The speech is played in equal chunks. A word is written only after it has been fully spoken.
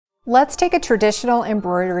Let's take a traditional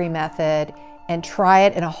embroidery method and try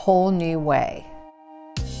it in a whole new way.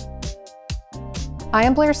 I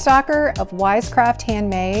am Blair Stocker of Wisecraft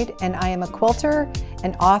Handmade, and I am a quilter,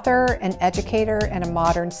 an author, an educator, and a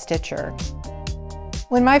modern stitcher.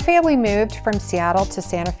 When my family moved from Seattle to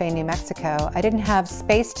Santa Fe, New Mexico, I didn't have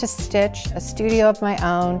space to stitch, a studio of my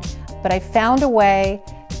own, but I found a way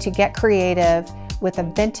to get creative with a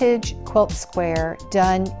vintage quilt square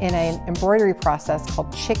done in an embroidery process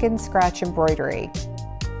called chicken scratch embroidery.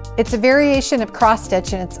 It's a variation of cross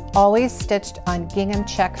stitch, and it's always stitched on gingham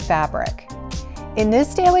check fabric. In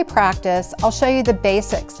this daily practice, I'll show you the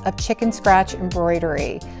basics of chicken scratch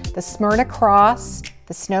embroidery, the Smyrna cross,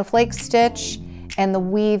 the snowflake stitch, and the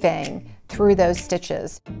weaving through those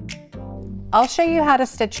stitches. I'll show you how to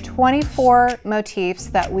stitch 24 motifs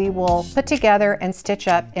that we will put together and stitch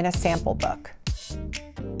up in a sample book.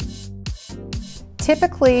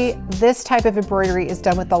 Typically, this type of embroidery is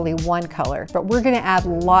done with only one color, but we're going to add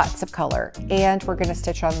lots of color, and we're going to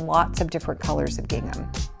stitch on lots of different colors of gingham.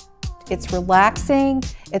 It's relaxing,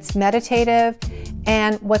 it's meditative,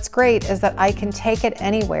 and what's great is that I can take it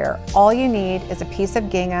anywhere. All you need is a piece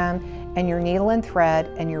of gingham and your needle and thread,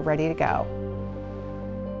 and you're ready to go.